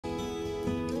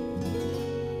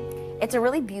It's a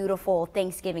really beautiful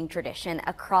Thanksgiving tradition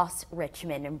across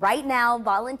Richmond. And right now,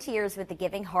 volunteers with the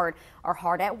Giving Heart are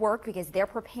hard at work because they're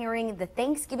preparing the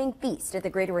Thanksgiving feast at the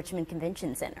Greater Richmond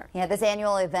Convention Center. Yeah, this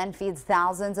annual event feeds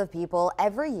thousands of people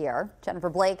every year.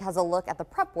 Jennifer Blake has a look at the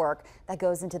prep work that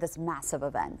goes into this massive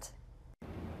event.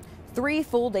 3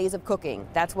 full days of cooking.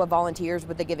 That's what volunteers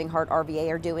with the Giving Heart RVA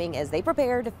are doing as they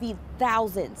prepare to feed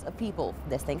thousands of people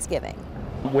this Thanksgiving.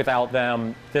 Without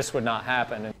them, this would not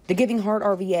happen. The Giving Heart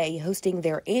RVA hosting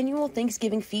their annual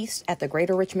Thanksgiving feast at the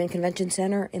Greater Richmond Convention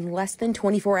Center in less than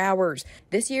 24 hours.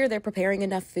 This year, they're preparing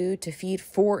enough food to feed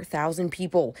 4,000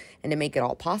 people. And to make it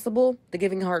all possible, the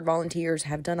Giving Heart volunteers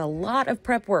have done a lot of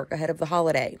prep work ahead of the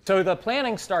holiday. So the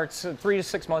planning starts 3 to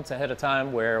 6 months ahead of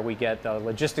time, where we get the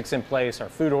logistics in place, our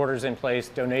food orders in place,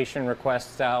 donation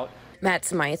requests out. Matt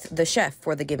Smythe, the chef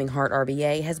for the Giving Heart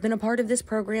RVA, has been a part of this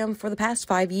program for the past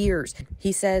 5 years.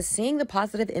 He says seeing the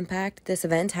positive impact this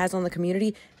event has on the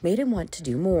community made him want to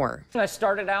do more. I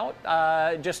started out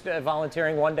just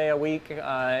volunteering 1 day a week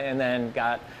and then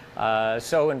got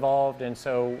so involved and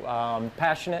so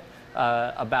passionate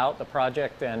about the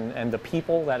project and the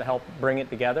people that help bring it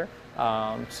together.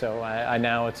 So I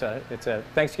now it's a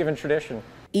Thanksgiving tradition.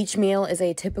 Each meal is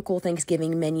a typical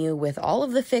Thanksgiving menu with all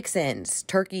of the fix-ins: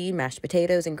 turkey, mashed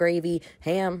potatoes and gravy,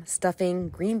 ham, stuffing,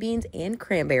 green beans, and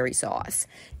cranberry sauce.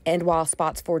 And while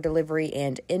spots for delivery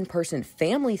and in-person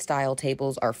family-style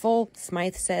tables are full,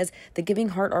 Smythe says the Giving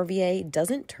Heart RVA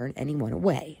doesn't turn anyone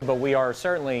away. But we are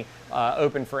certainly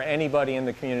open for anybody in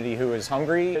the community who is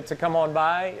hungry to come on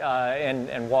by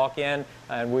and walk in,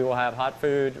 and we will have hot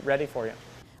food ready for you.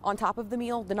 On top of the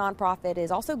meal, the nonprofit is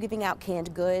also giving out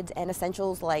canned goods and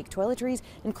essentials like toiletries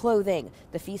and clothing.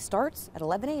 The feast starts at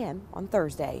 11 a.m. on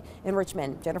Thursday. In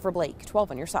Richmond, Jennifer Blake, 12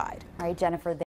 on your side. All right, Jennifer.